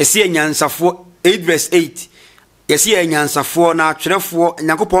esi enyansafo 8 verse 8 yesi enyansafo na atwerefo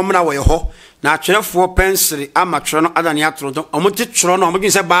Nyankopon mra wo ye ho na atwerɛfoɔ pensere ama twerɛ no adane atoro do ɔmo te twerɛ no ɔmo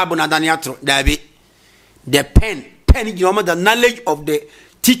dwen sɛ bible na adane atoro dabi the pen gina ɔmo the knowledge of the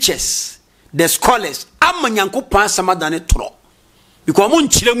teachers the scholars ama Nyankopɔn asɛm adane toro because ɔmo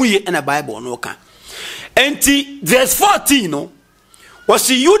nkyerɛ mu ye ɛna bible no ka enti verse 14 no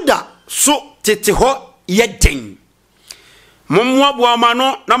wɔsi Yuda so tete hɔ yɛ den mommoaboama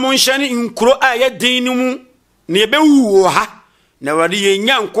no na monhyɛ ne nkuro a yɛ den no mu na yɛbɛwu wɔ ha na wadi ye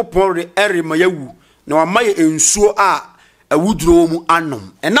Nyankopɔn re erema yawu na wama ye ensuo a awuduro mu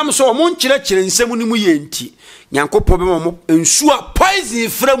anom enam so mo nkyerɛkyerɛ nsɛm ni mu ye nti Nyankopɔn be mo ensuo a poison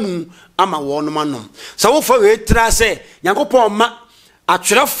fra mu ama wɔnom anom sa wo fa we tra sɛ Nyankopɔn ma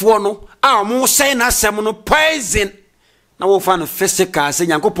atwerɛfoɔ no a mo sɛ na asɛm no poison na wo fa no physical sɛ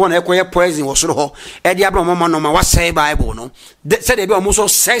Nyankopɔn na ekoyɛ poison wɔ soro hɔ e de abra mo ma no ma wasɛ bible no sɛ de bi mo so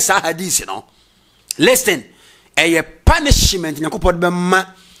sɛ sa hadisi no listen a punishment Nyankopɔn be ma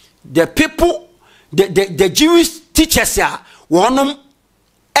the people the Jewish teachers ya wonom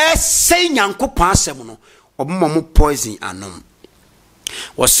say Nyankopɔn asɛm no obmo mo poison anom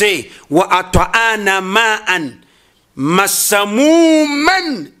wo say wa ata'ana ma'an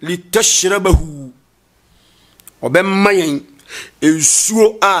masamuman litashrabahu obemma yen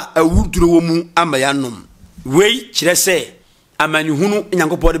ensuo a awuduro mu amayanom wei kyerɛ sɛ amanihunu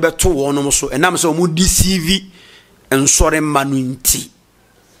Nyankopɔn de beto wonom so enam sɛ omo deceive and sorry manunti.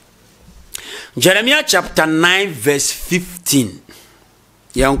 Jeremiah chapter 9 verse 15.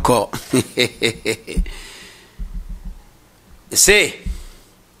 Yanko. Say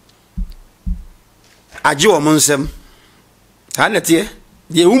ajo monsem. Halete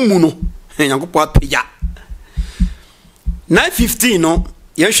ye umuno yanko po peja. 9:15 no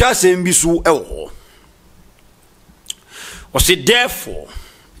yehwa asem bi so ewo. O say therefore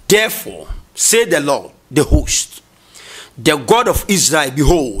say the Lord the host the God of Israel,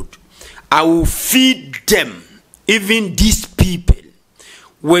 behold, I will feed them, even these people,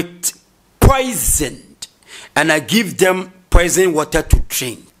 with poison, and I give them poison water to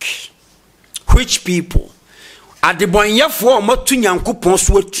drink. Which people? Adibanya for motu Nyankopɔn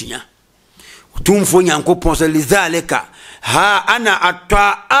so atua. Tumfo Nyankopɔn so lizaleka. Ha ana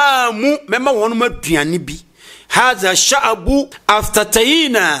atwa amu mema wonu maduane bi. Haza sha'abu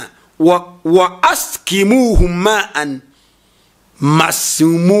aftatayina wa askimuhum ma'an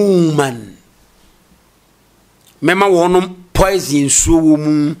masumuman mema wonom poison suwo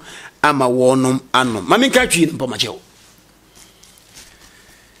mu ama wonom anom mami ka twi mpoma chewo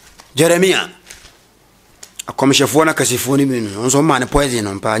Jeremiah akomshefo na kasifo ni minu onso ma ne poison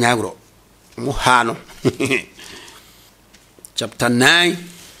no mpa nyagro mu ha no chapter 9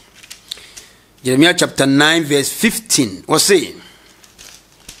 Jeremiah chapter 9 verse 15 what say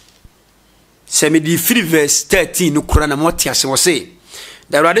Semedi 3 verse 13 no kura na motiase wo say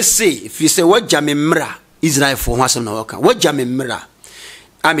the rather say if you say wagya me mra Israel for ho asem na waka wagya me mra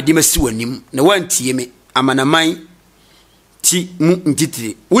amedi masi wanim na wantie me amanaman ti mu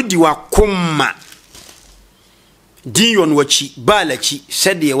ntitire wodi wakoma diyon wachi balachi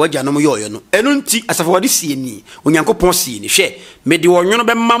sede wagya no yoyo no enu nti asafo wade sie ni onyankopon sie ni hwe mede wonwono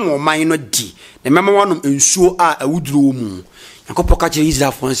be mama man no di na mema wonom ensuo a awuduro mu Nyankopɔn ka kyerɛ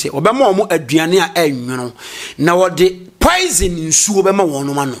Israel fo nse obɛma omo aduane a anwono na wode poison nsuo bɛma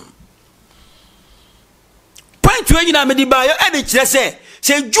wonom ano point we nyina medi ba yo ede kyerɛ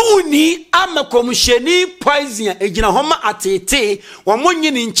sɛ Juni amakomhyeni poison egina homa atete wo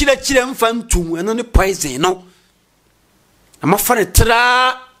monye ne nkyirɛkyirɛ mfa ntum eno ne poison no amafa ne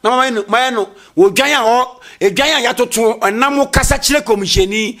tra na mama no wo dwan a yatoto enam kasa kyerɛ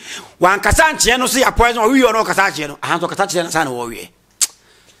komhyeni wan kasa nkyerɛ no so ya poison wi yo no kasa kyerɛ no ahanto kasa kyerɛ na sa na wo wie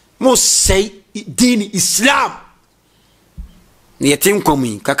mo say din Islam ne yetim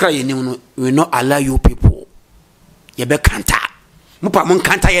komi kakra yenim no we not allow you people ye be kanta mo pa mo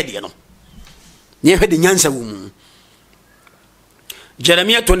kanta ye de no ne hwede nyansa wo mu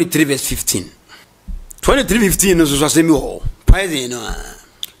Jeremiah 23 verse 15 23:15 no so asemi ho poison no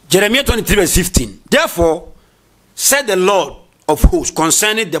Jeremiah 23 verse 15 therefore said the Lord of hosts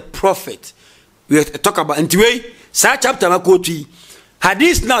concerning the prophet we talk about anyway sa chapter makoti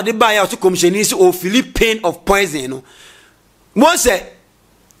hadith now the buyer to commissioning o Philippine of poison no mo say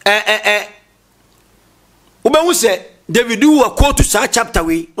Ubewu say David do a quote to sa chapter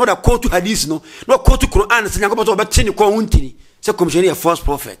we not a quote to hadith no quote to Quran say Nyankopɔn to betini ko huntini say commissioning a false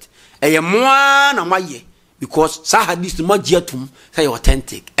prophet e mo na maye because sa hadith mo giatum say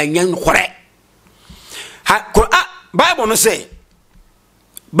authentic enyen hore Quran Bible no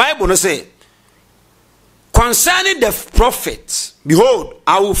say concerning the prophets behold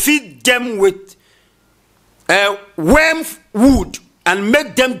I will feed them with wormwood and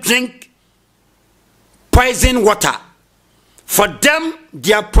make them drink poison water. For them,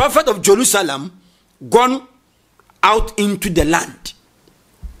 their prophet of Jerusalem gone out into the land.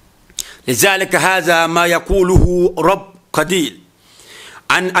 لذلك هذا ما يقوله رب قدير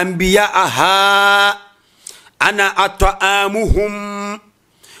عن أنبياءها أنا أطعامهم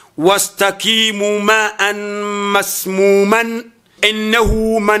واستقيموا ماء مسموما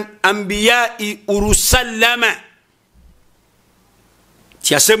إنه من أنبياء أرسلم.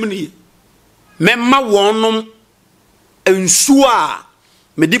 تياسمني مما وانم انسوا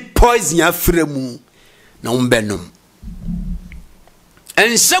مدي poison يافرمو نومبنم.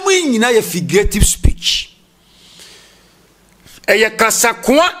 And some in a figurative speech. A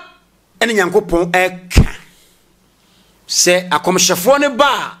casaqua and Yankopon eka. Say a commercial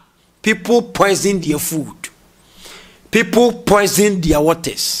bar. People poison their food. People poison their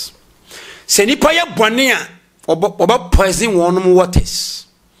waters. Say Nipaya Bonia or poison one waters.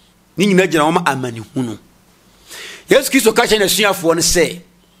 Nina Jama Amani Huno. Yes, Kiso catching a share for one say.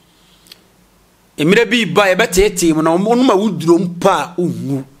 E mire bi ba e betete mo na onuma wudrom pa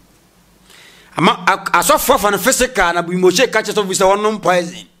owu ama asofo fa na physical na bi mo che catch of visa one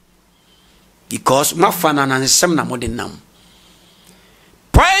poison because ma fa na nsem na modern nam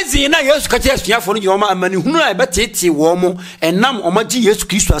poison na Yesu catch asua for no joma amani hunu e betete wo mo enam o magi Yesu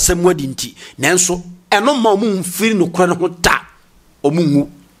Kristo asem wadi nti nanso eno ma mo mfiri no kora no ta omungu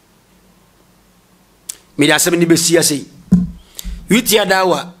me da asem ni besi ase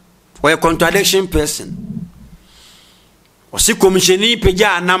Utidaawa or a contradiction person. Or see commissioni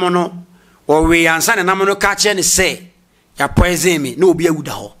peja namono or we answer and namono catch and say ya poison me no be a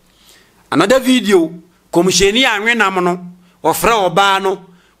woodao. Another video commissioni and namono or fra or bano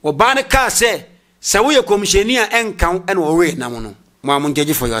or bana car say we a commissioni and count and or we namono. Mamma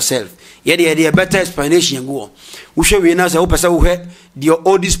judge for yourself. Yet a better explanation go. We shall we now say the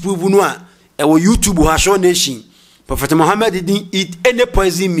oldest prove one our YouTube has shown nation. Prophet Muhammad didn't eat any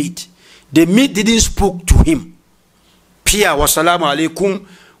poison meat. The meat didn't speak to him. Pia wassalamu alaikum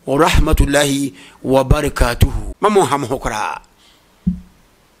wa rahmatullahi wa barakatuhu. Mamu hamhokra.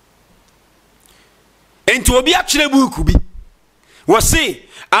 Enti obi actually buku bi. Wasi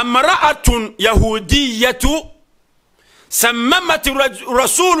amra'atun yahudiyatu sammamat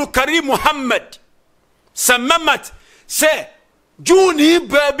rasul karim Muhammad. Sammamat say juni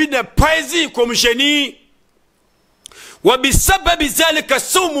baby na poison komisheni. وبسبب ذلك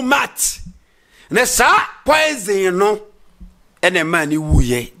الصوم مات نسا poison no ene mani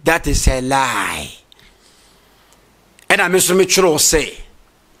wuye. That is a lie. And I'm so much say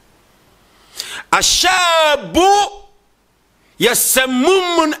ashawo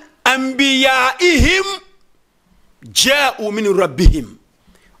yasammun anbiyaihim ja'u min rabbihim.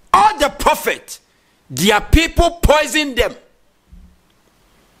 All the prophets, their people poison them.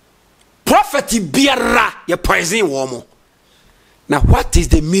 Prophet biara ya poison womo. Now, what is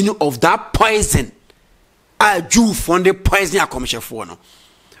the meaning of that poison? A Jew found the poison a commercial for no.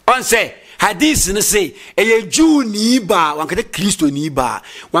 On say, hadith ne say, a Jew ni ba, one can Christo ni ba,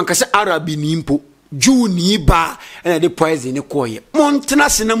 one can say Arabi nimpo, Jew ni ba, and the poison ne koye. Montana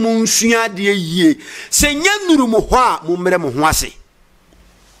cinnamon suya de ye, say yanuru mohwa, mumere mohwase.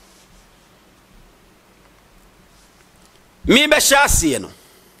 Me be shasi no.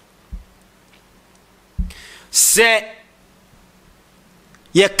 Say,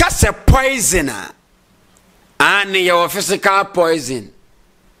 ye kase poisoner and your physical poison.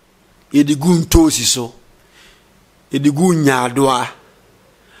 Ye di gun tosi so. Ye di gun nyadoa.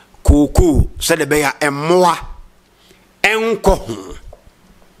 Kwaku se de beya emmoa. Enko ho.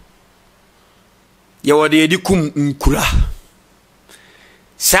 Ye wode ye di kum nkura.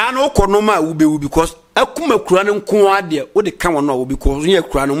 Sa no konoma ubewu because akuma kura ne nko ade wo de kan wono wo because ye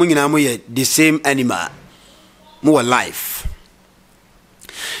kura no mo nyina mo ye the same animal. More life.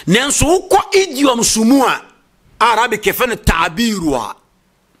 Nanso ko idiom sumua Arabic kefen ta'birwa.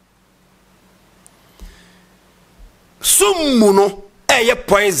 Sumuno eye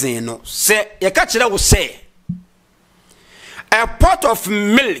poison no. Say ye ka kire wo say a pot of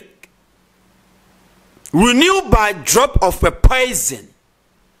milk renewed by drop of a poison.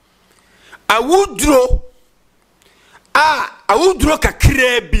 Awudro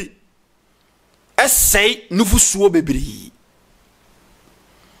kakra bi essay nufusuo bebiri.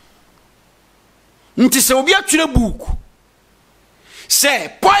 Nti se obi atwere book say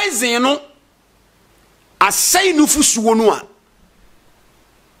poison no asay nufusuo no a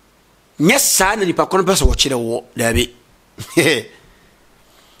nyesa na nipa kono pese wo kire wo dabi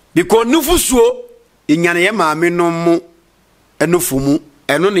because nufusuo inyane ye maame no mu enufumu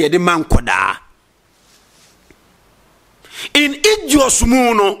eno na ye de mankoda in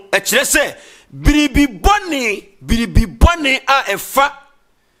idiosumu no e kire se biribi bone a efa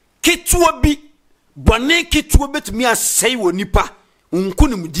ketua bi bone ketua betumi asɛe wɔ nipa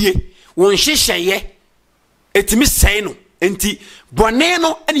nkunimdie won hyehyɛye etimi sɛe no enti bone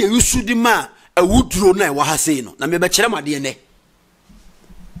no ene yusu di ma awuduro na ɛwɔ ha sei no na me bɛkyerɛ made ne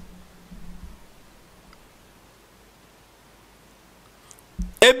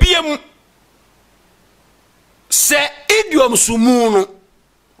ebiem se idiom sumu no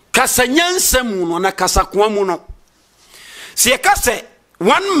kasa nyansa mu no na kasa kwa mu no se kasa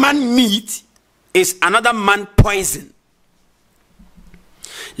one man meat is another man poison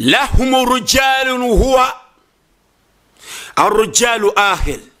lahum rijalun huwa الرجال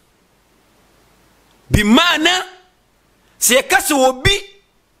آخر بمعنى سيكاس وبي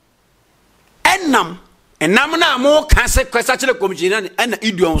enam na mo kase kwasa chile komjina na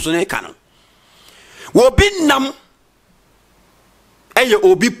idiom so ne kanu wobi nam eye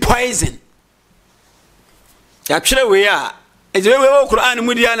obi poison ya twere we a eje we Quran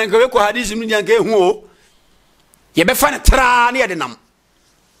mu dia na nka we ko hadith mu dia nka ehu o ye be fa ne tra na ye de nam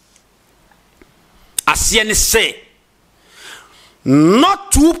asiye ne say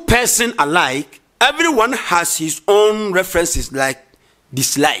not two person alike. Everyone has his own references like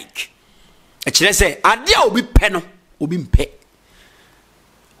dislike. Actually say adia obi pe no obi mpe.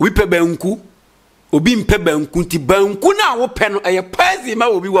 We pe banku obi mpe banku ti banku na wo pe no eye poison ma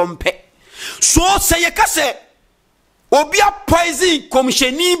obi wo mpe. So say ye ka say obi a poison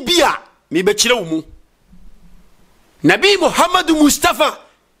komsheni bia me be kire wo mu. Nabi Muhammad Mustafa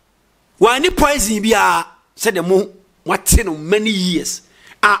wani poison bia said the mo what many years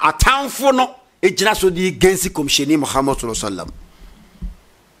a town for no ejina so di gensi komsheni Muhammad sallallahu alaihi wasallam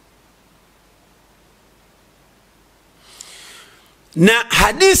na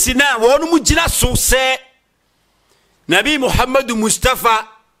hadisi na wonu mujina so se Nabi Muhammad Mustafa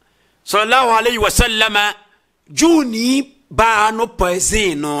sallallahu alaihi wasallam juni ba no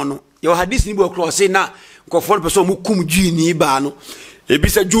poison no yo hadisi ni bo cross na ko for person mu kum juni ba no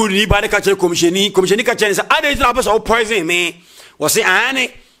ebisa juni ba de ka chere komsheni ka chere sa ade na person poison me wo se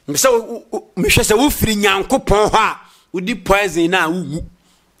ane mbisa me hwe se wo firi nyankopon ho a udi poison na wu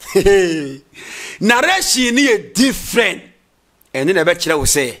narration ni different and then be chere wo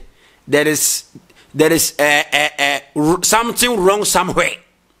say there is something wrong somewhere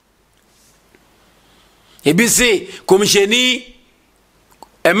ebisi komsheni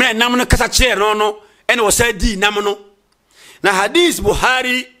emre nam no kasa chere no ene wo say di nam no na hadith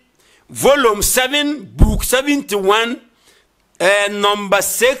Buhari volume 7 book 71 number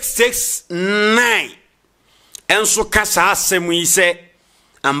 669 enso kasa asemu ise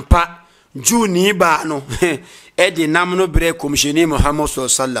ampa juni ba no edi nam no bre komsheni Muhammad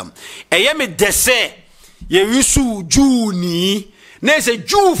sallallahu alaihi wasallam eye me dese ye wisu juni na se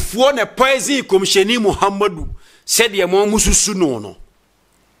jufuo na poison komsheni Muhammadu said ye mo mususu no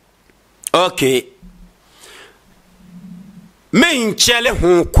okay men chele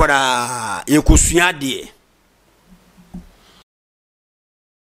hu kwara yekusua de ye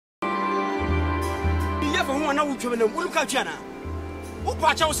fa hu na wutwe na uluka twana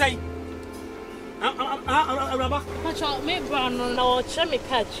upa cha usai raba Pacha me brano na o che me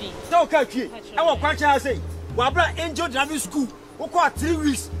kachi so kachi e wo kwa cha sei wa bra angel driving school wo kwa 3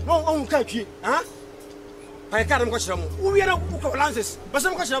 weeks no on kachi ha pa ka dem ko chira mo wo wi na wo lances ba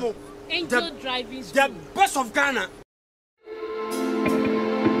sem ko chira mo angel driving school the best of Ghana.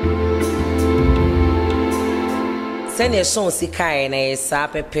 Send son si kai na sa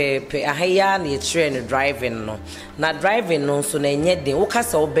pepe ahaya na train driving no na driving no so na enye den wo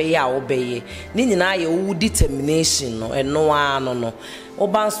kasa obeye a obeye ni nyina ye wo determination no eno ano no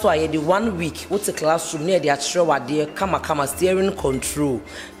oban so aye the 1 week wo te classroom na ye de atire wade kama steering control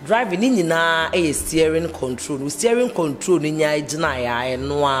driving ni nyina steering control ni nya gina ya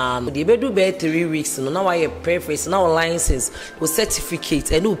eno ano de bedu be 3 weeks no na wa ye preface na license wo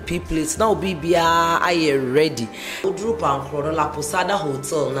certificate and wo plate na obi bia aye ready Group and Chrono La Posada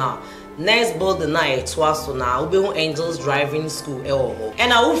Hotel now. Next building na etwaso na obehu Angels Driving School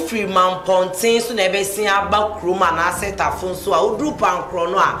and I will free man pontin so na be sin aba kroma na setafon so a group and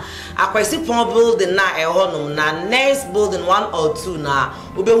Chrono a akwesi pon building na no na next building 1 or 2 na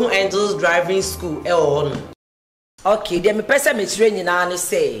obehu Angels Driving School no. Okay, dem me pese me tire nyina ne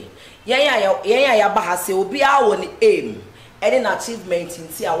say yen ya ba ha se obi a wo ni aim any achievement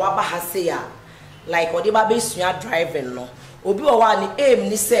nti a wa ba ha se ya like odi ba sua driving no obi o wa ni aim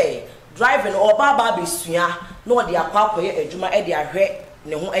ni say driving or baba be sua no odi akwakoye adwuma e de ahwe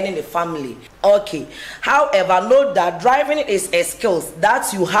ne ho ene ne family. Okay, however, note that driving is a skill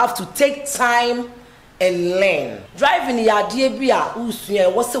that you have to take time and learn. Driving ya dear bia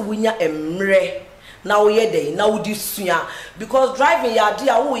usua was a winya emre. Now ye now this because driving ya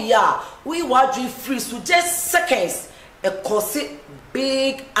dear we were free so just seconds a cause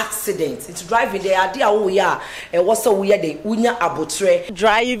big accident. It's driving the idea and what's so weird day unya abotre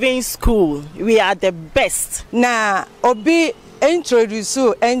driving school. We are the best. Na obi introduce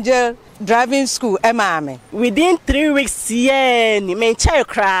Angel driving school maama. Within 3 weeks ni me chai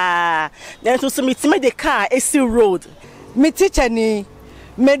kra. Then to submit me the car AC road. Me teacher ni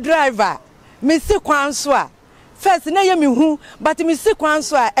me driver me si kwan so a first na ye me hu but me si kwan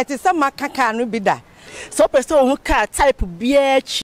so a etisa makaka no bi da. So person who car type BH